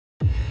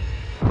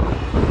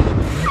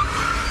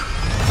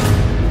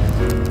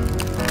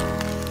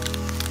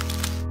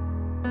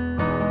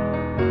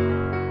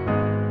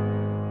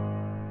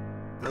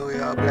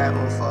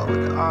fuck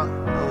with the ox.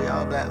 No, we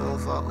all black, we don't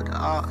fuck with the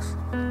ox.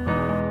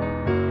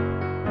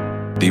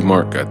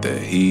 D-Mark got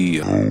that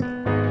heat. We don't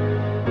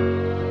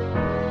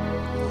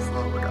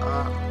fuck with the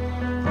ox.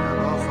 Yeah,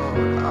 we don't fuck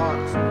with the ox.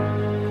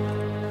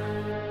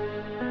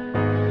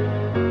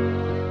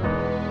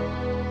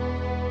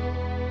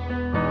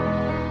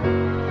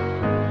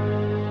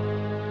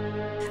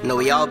 No,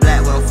 we all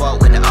black, we don't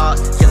fuck with the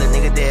ox. Kill a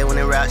nigga dead when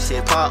they rap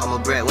shit pop. I'm a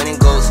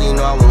Bread.winning.goat, so you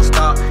know I won't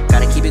stop.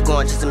 Gotta keep it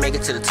going just to make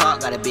it to the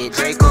top. Got a big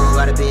Draco,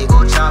 got a big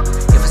old chopper.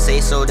 If I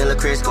say so, then Lil'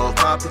 Chris gon'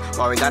 pop it.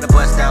 Already gotta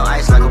bust down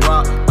ice like a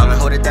rock. I'ma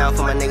hold it down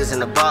for my niggas in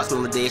the box.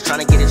 Remember days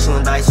tryna get it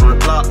chewing dice on the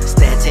block.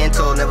 Stand 10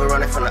 toes, never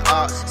running from the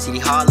ox. See the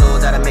hollow,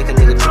 that'll make a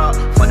nigga drop.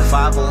 For the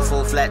 5-0,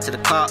 full flat to the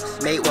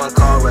cops. Made one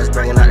call, Russ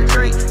bringing out the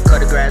Drake. Cut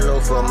the grad low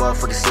for a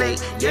motherfucking snake.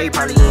 Yeah, you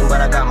probably eating,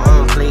 but I got my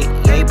own plate.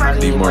 Yeah, you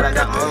probably eating, but I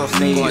got my own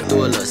plate. Going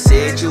through a little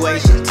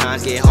situation.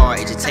 Times get hard,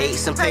 it just takes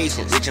some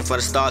patience. Reaching for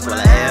the stars, will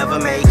I ever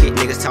make it?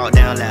 Niggas talk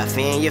down, laugh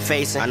in your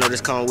face. I know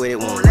this come with it,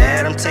 won't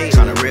let them take.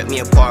 Tryna rip me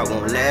apart,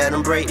 won't let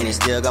them break. And it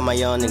still got my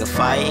young nigga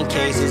fighting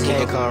cases.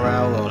 Can't come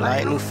around, won't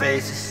like new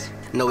faces.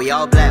 No, we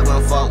all black, we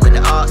don't fuck with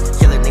the ox.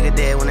 Kill a nigga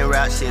dead when they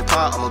rap shit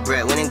pop. I'm a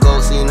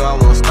Bread.winning.goat, so you know I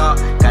won't stop.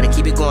 Gotta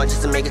keep it going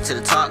just to make it to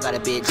the top. Got a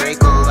big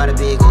Draco, got a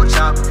big old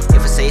chopper.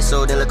 If I say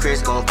so, then Lil'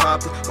 Chris gon'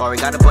 pop it. Already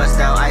gotta bust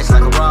down ice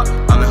like a rock.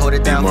 I'ma hold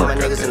it down for my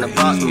niggas in the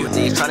box. Move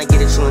days tryna get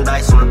it chewing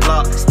dice on the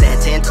block.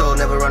 Stand 10 toes,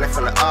 never running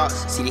from the ox.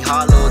 See the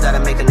hollow,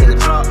 that'll make a nigga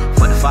drop.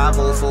 For the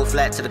 5-0, full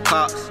flat to the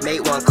cops. Made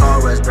one call,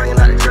 Russ bringing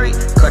out the Drake.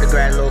 Cut the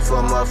grad low for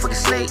a motherfucking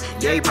snake.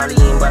 Yeah, you probably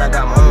eating, but I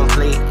got my own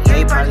plate. Yeah,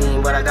 you probably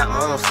eating, but I got my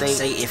own steak.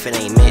 Say if it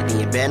ain't meant, then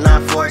you better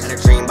not force. Had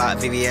a dream about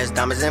VVS,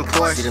 diamonds, and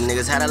Porsche. See them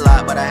niggas had a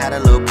lot, but I had a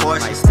little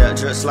Porsche. Might step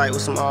just like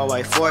with some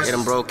all-white force. Get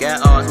them broke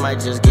at odds, might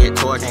just get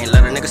torched. Ain't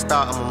let a nigga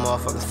stop, I'm a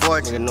motherfucking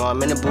forge. Nigga know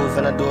I'm in the booth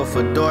and I do it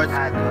for Dorothy.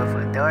 I do it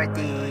for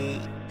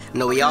Dorothy.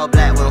 No, we all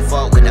black, we don't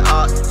fuck with the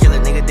ox. Kill a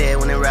nigga dead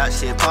when they rap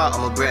shit pop.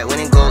 I'm a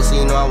Bread.winning.goat, so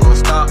you know I won't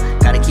stop.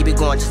 Gotta keep it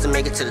going just to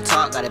make it to the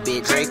top. Got a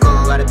big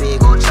Draco, got a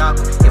big old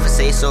chopper. If I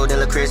say so, then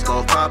Lil' Chris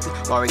gon' pop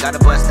it. Already gotta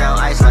bust down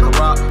ice like a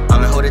rock.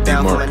 I'ma hold it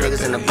down for my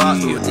niggas in the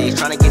box. Move days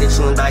tryna get it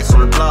chewing dice on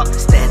the block.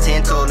 Stand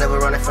 10 toes, never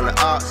running from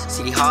the ox.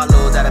 See the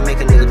hollow, that'll make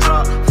a nigga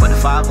drop. For the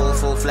 5-0,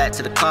 full flat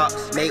to the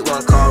cops. Made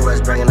one call,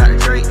 Russ bringing out the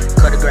Drake.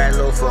 Cut the grad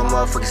low for a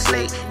motherfucking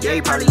snake. Yeah,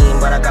 you probably eating,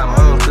 but I got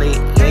my own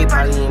plate. Yeah, you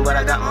probably eating, but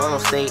I got my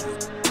own steak.